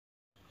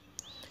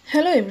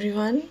Hello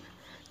everyone.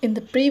 In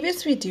the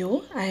previous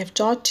video, I have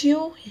taught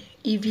you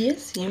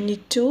EVS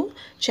Unit 2,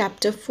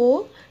 Chapter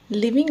 4,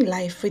 Living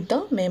Life with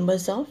the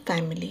Members of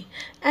Family.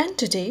 And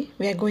today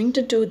we are going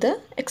to do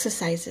the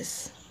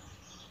exercises.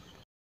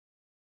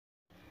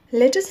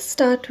 Let us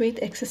start with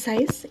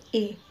exercise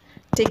A.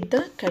 Take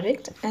the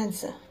correct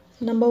answer.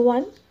 Number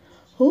 1.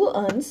 Who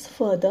earns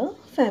for the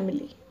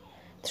family?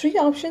 3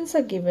 options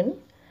are given.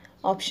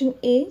 Option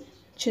A,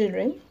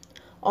 children.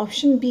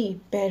 Option B,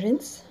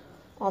 parents.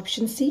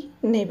 Option C,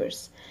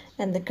 neighbors.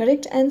 And the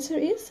correct answer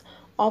is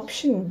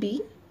option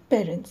B,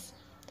 parents.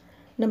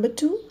 Number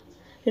 2,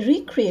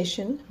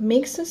 recreation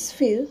makes us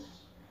feel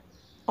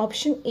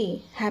option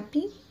A,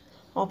 happy.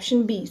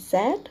 Option B,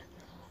 sad.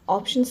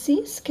 Option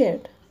C,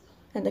 scared.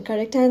 And the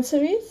correct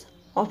answer is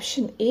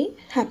option A,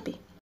 happy.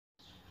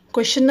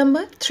 Question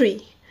number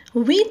 3.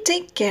 We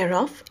take care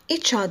of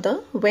each other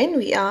when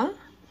we are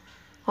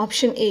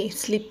option A,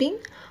 sleeping.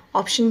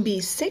 Option B,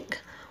 sick.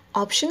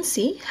 Option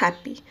C,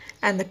 happy.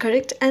 And the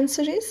correct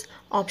answer is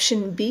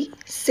option B,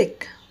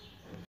 sick.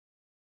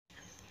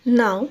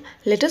 Now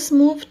let us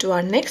move to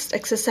our next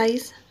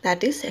exercise,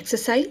 that is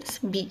exercise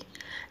B.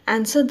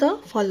 Answer the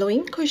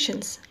following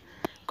questions.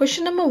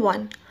 Question number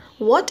 1.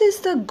 What is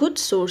the good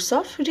source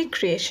of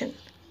recreation?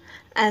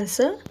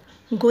 Answer.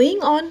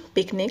 Going on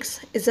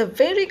picnics is a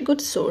very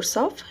good source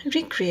of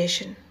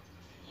recreation.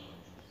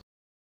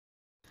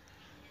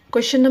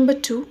 Question number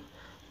 2.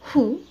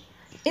 Who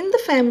in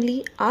the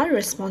family are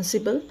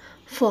responsible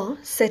for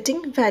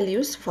setting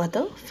values for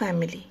the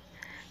family?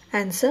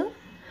 Answer.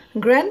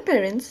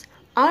 Grandparents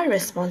are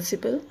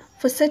responsible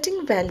for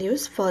setting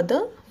values for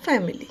the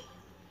family.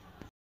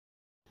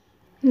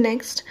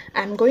 Next,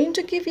 I am going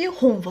to give you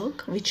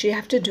homework which you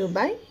have to do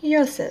by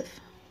yourself.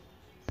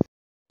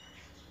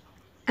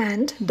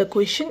 And the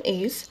question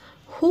is,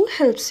 who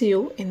helps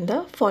you in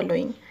the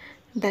following?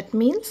 That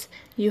means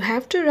you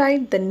have to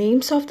write the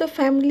names of the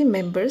family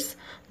members,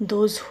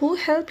 those who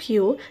help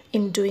you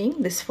in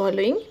doing this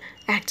following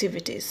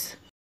activities.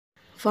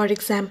 For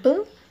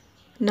example,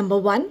 number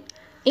 1,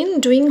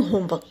 in doing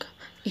homework.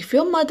 If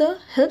your mother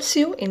helps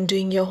you in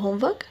doing your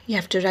homework, you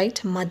have to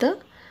write mother.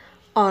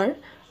 Or,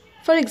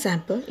 for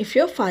example, if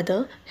your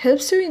father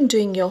helps you in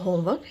doing your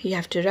homework, you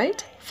have to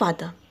write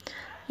father.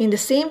 In the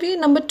same way,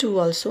 number 2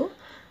 also,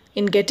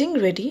 in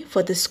getting ready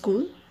for the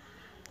school.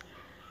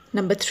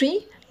 Number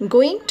 3,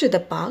 going to the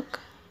park.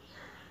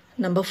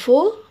 Number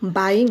 4,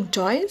 buying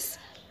toys.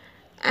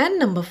 And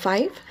number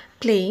 5,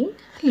 playing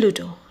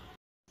Ludo.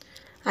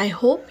 I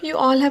hope you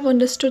all have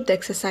understood the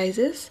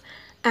exercises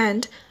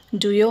and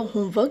do your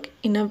homework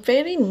in a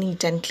very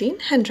neat and clean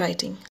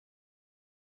handwriting.